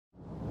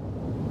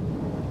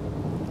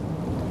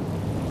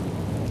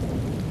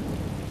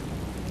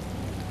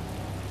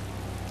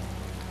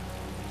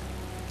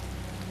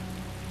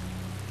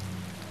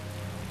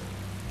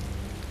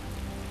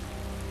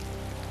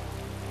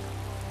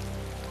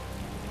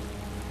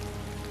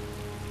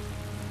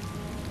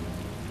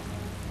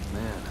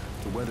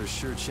weather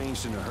sure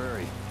changed in a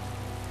hurry.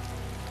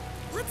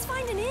 Let's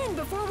find an inn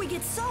before we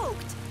get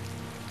soaked.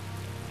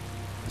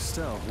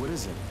 Estelle, what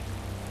is it?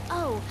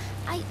 Oh,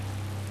 I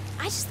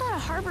just thought a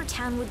harbor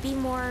town would be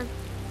more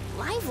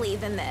lively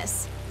than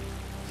this.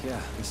 Yeah,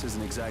 this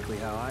isn't exactly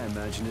how I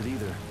imagined it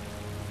either.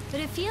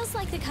 But it feels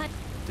like the kind...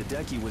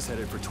 Hideki was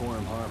headed for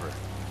Torim Harbor.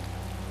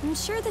 I'm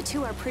sure the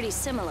two are pretty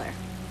similar.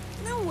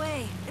 No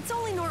way. It's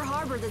only Nor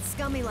Harbor that's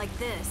scummy like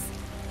this.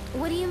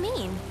 What do you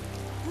mean?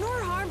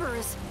 Nor Harbor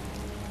is...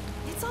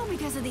 It's all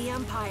because of the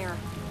Empire.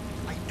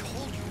 I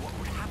told you what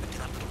would happen to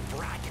that little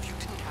brat if you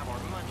didn't have our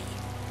money.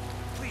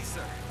 Please,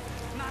 sir.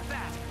 Not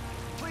that.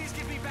 Please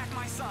give me back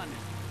my son.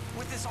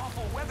 With this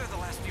awful weather the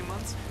last few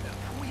months,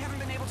 we haven't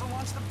been able to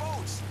launch the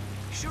boats.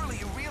 Surely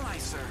you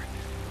realize, sir,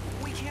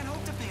 we can't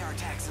hope to pay our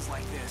taxes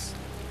like this.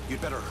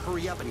 You'd better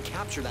hurry up and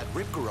capture that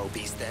Ripgaro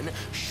beast then,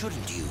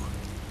 shouldn't you?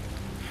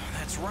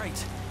 That's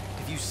right.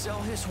 If you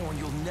sell his horn,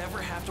 you'll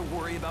never have to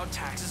worry about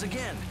taxes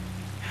again.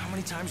 How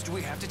many times do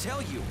we have to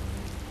tell you?